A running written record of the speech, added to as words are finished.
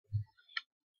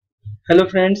Hello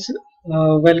friends,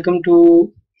 welcome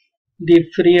to the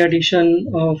free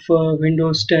edition of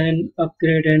Windows 10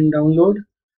 upgrade and download.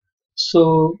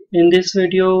 So in this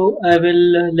video I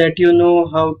will let you know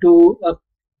how to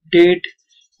update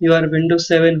your Windows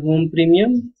 7 Home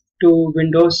Premium to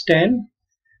Windows 10,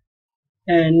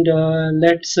 and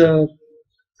let's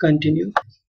continue.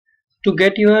 To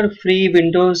get your free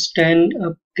Windows 10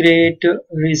 upgrade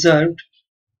reserved,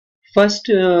 first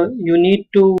you need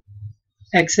to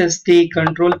access the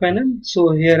control panel.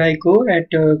 So here I go at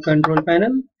control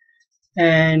panel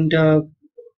and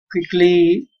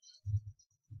quickly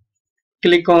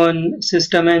click on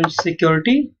system and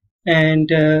security, and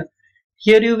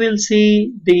here you will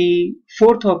see the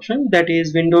fourth option, that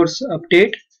is Windows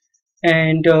Update,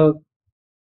 and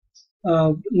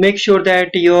make sure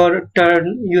that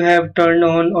you have turned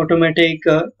on automatic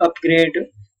upgrade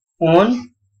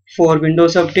on for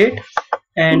Windows Update,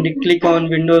 and click on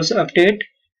Windows Update.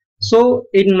 So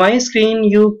in my screen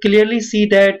you clearly see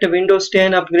that Windows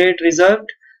 10 upgrade reserved.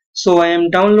 So I am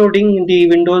downloading the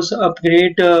Windows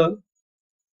upgrade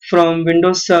from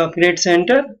Windows Upgrade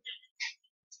Center,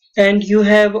 and you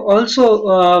have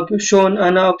also shown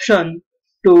an option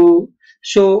to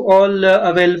show all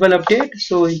available update.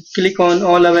 So click on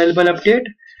all available update.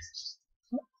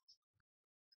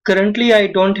 Currently I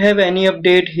don't have any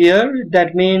update here.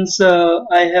 That means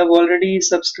I have already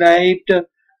subscribed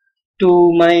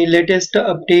to my latest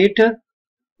update.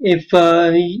 If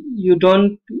you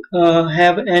don't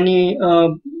have any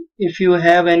if you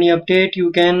have any update,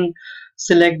 you can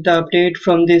select the update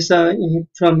from this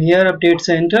from here, update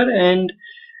center, and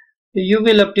you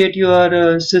will update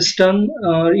your system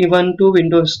or even to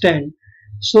Windows 10.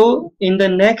 So in the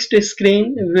next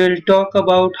screen we'll talk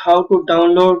about how to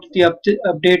download the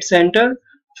update center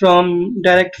from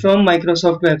direct from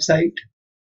Microsoft website.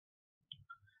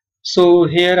 So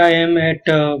here I am at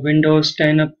Windows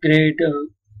 10 upgrade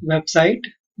website,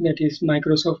 that is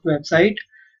Microsoft website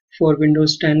for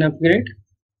Windows 10 upgrade.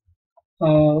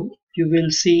 You will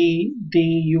see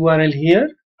the URL here,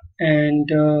 and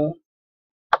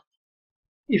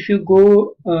if you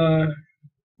go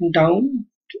down,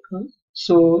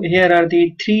 so here are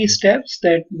the three steps.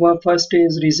 That first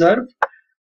is reserve.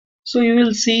 So you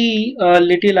will see a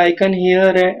little icon here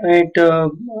at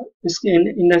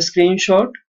in the screenshot.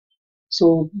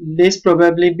 So this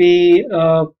probably be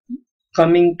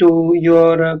coming to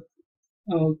your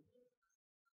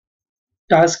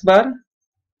taskbar.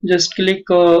 Just click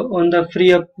on the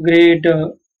free upgrade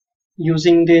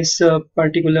using this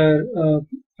particular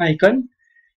icon,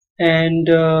 and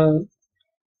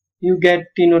you get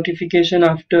the notification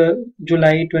after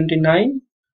July 29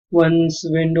 once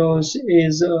Windows 10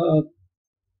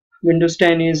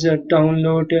 is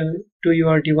downloaded to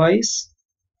your device.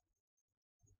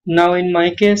 Now in my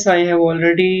case I have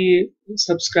already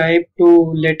subscribed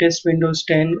to latest Windows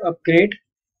 10 upgrade,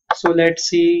 so let's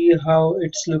see how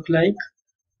it's look like.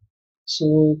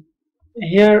 So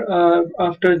here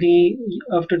after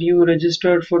you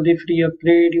registered for the free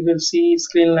upgrade, you will see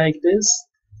screen like this,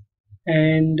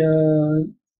 and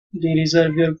the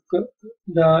reserve your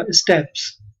the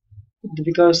steps,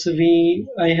 because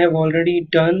I have already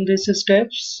done these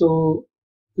steps. So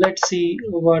let's see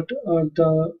what are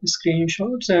the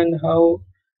screenshots and how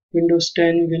Windows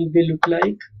 10 will be look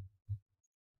like.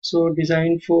 So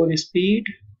designed for speed,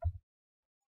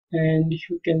 and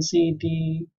you can see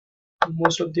the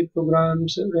most of the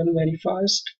programs run very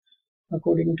fast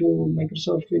according to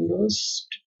Microsoft Windows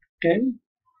 10.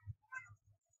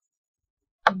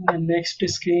 The next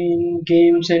screen,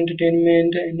 games,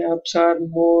 entertainment, and apps are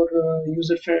more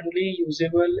user-friendly,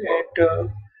 usable at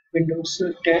Windows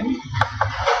 10.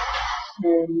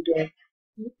 And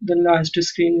the last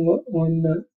screen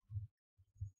on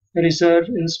reserve,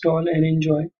 install, and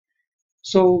enjoy.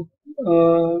 So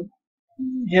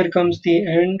here comes the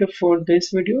end for this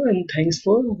video, and thanks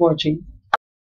for watching.